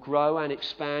 and we will grow and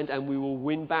expand, and we will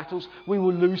win battles. We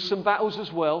will lose some battles as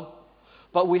well,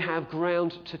 but we have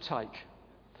ground to take.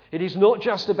 It is not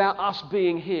just about us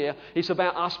being here, it's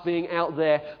about us being out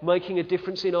there, making a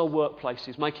difference in our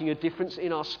workplaces, making a difference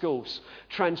in our schools,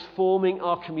 transforming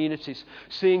our communities,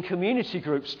 seeing community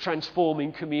groups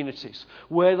transforming communities,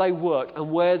 where they work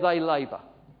and where they labour.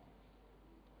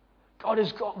 God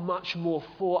has got much more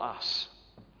for us.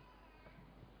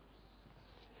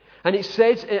 And it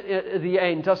says at the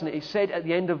end, doesn't it? It said at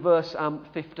the end of verse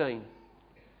 15,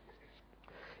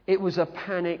 it was a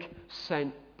panic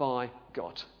sent by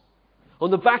God.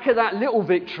 On the back of that little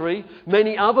victory,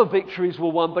 many other victories were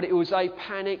won, but it was a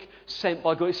panic sent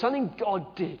by God. It's something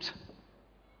God did.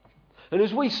 And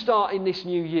as we start in this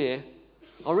new year,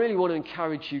 I really want to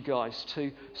encourage you guys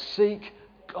to seek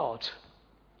God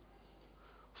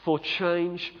for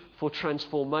change, for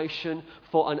transformation,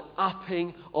 for an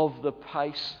upping of the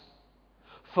pace.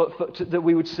 That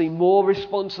we would see more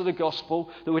response to the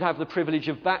gospel, that we'd have the privilege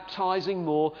of baptising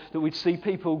more, that we'd see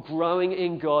people growing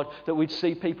in God, that we'd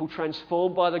see people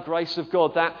transformed by the grace of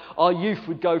God, that our youth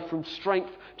would go from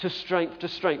strength to strength to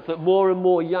strength, that more and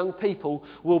more young people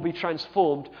will be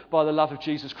transformed by the love of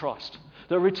Jesus Christ.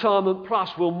 That Retirement Plus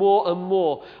will more and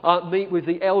more meet with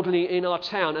the elderly in our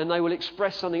town, and they will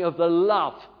express something of the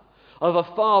love of a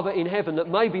Father in heaven that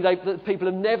maybe that people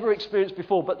have never experienced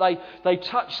before, but they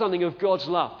touch something of God's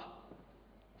love.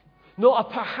 Not a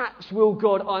perhaps will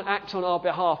God act on our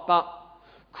behalf, but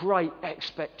great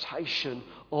expectation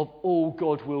of all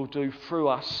God will do through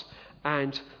us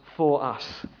and for us.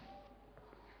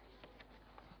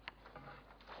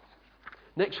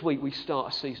 Next week we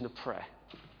start a season of prayer.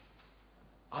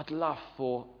 I'd love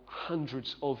for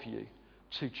hundreds of you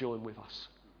to join with us.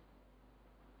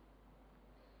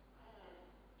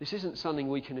 This isn't something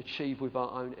we can achieve with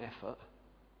our own effort.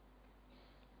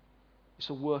 It's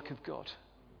a work of God.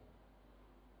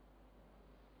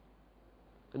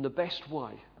 And the best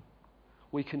way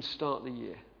we can start the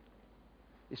year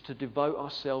is to devote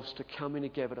ourselves to coming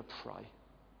together to pray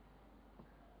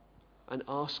and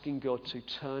asking God to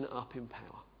turn up in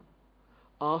power,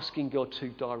 asking God to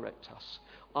direct us,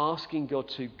 asking God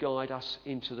to guide us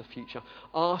into the future,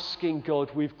 asking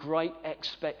God with great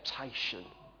expectation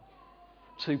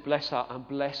to bless our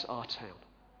town,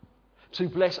 to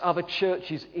bless other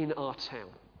churches in our town,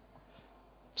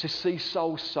 to see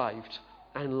souls saved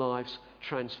and lives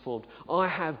transformed. I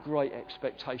have great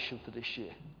expectation for this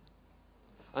year.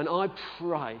 And I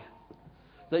pray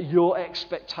that your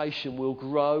expectation will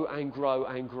grow and grow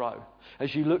and grow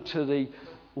as you look to the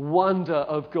wonder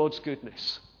of God's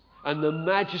goodness and the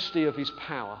majesty of his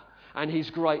power and his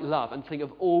great love, and think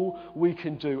of all we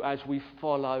can do as we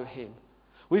follow him.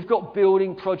 We've got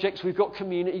building projects, we've got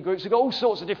community groups, we've got all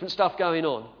sorts of different stuff going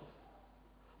on.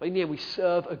 But in the end, we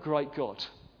serve a great God.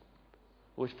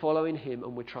 We're following him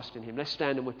and we're trusting him. Let's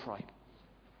stand and we'll pray.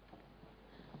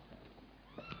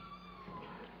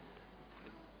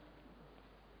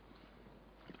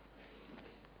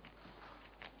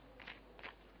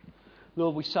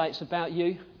 Lord, we say it's about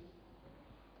you.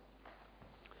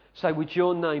 So would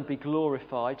your name be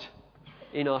glorified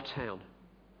in our town?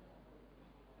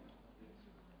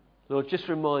 Lord, just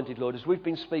reminded, Lord, as we've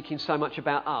been speaking so much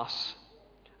about us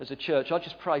as a church, I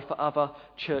just pray for other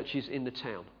churches in the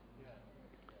town.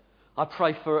 I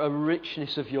pray for a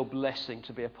richness of your blessing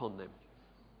to be upon them.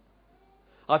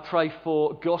 I pray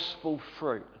for gospel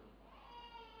fruit.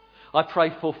 I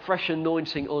pray for fresh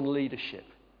anointing on leadership.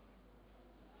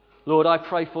 Lord, I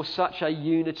pray for such a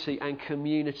unity and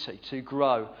community to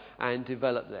grow and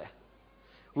develop there.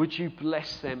 Would you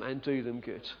bless them and do them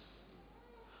good?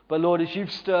 But Lord, as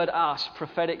you've stirred us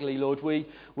prophetically, Lord,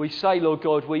 we say, Lord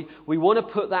God, we want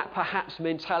to put that perhaps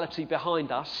mentality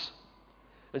behind us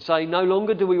and say, no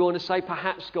longer do we want to say,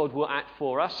 perhaps God will act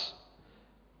for us.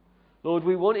 Lord,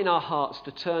 we want in our hearts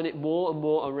to turn it more and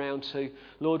more around to,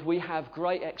 Lord, we have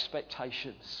great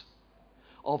expectations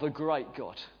of a great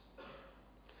God.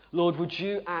 Lord, would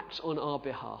you act on our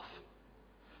behalf?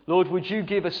 Lord, would you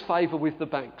give us favour with the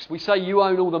banks? We say you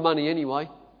own all the money anyway.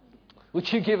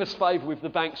 Would you give us favour with the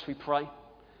banks, we pray?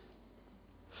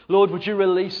 Lord, would you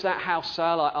release that house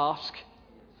sale, I ask?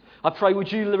 I pray,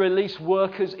 would you release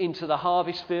workers into the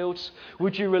harvest fields?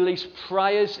 Would you release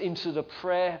prayers into the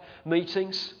prayer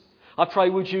meetings? I pray,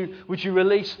 would you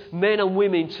release men and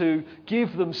women to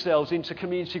give themselves into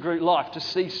community group life, to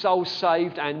see souls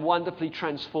saved and wonderfully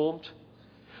transformed?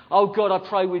 Oh God, I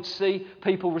pray we'd see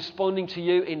people responding to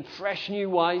you in fresh new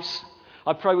ways.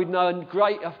 I pray we'd know a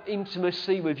great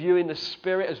intimacy with you in the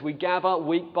Spirit as we gather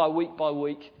week by week by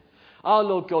week. Oh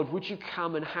Lord God, would you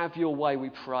come and have your way, we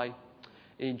pray.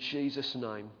 In Jesus'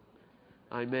 name.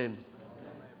 Amen.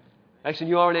 Excellent.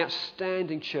 You are an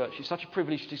outstanding church. It's such a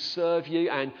privilege to serve you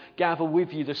and gather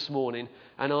with you this morning.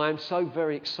 And I am so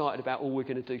very excited about all we're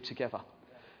going to do together.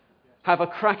 Have a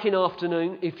cracking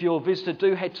afternoon. If you're a visitor,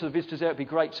 do head to the visitors area. It'd be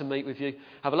great to meet with you.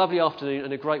 Have a lovely afternoon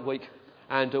and a great week.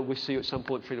 And we'll see you at some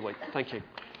point through the week. Thank you.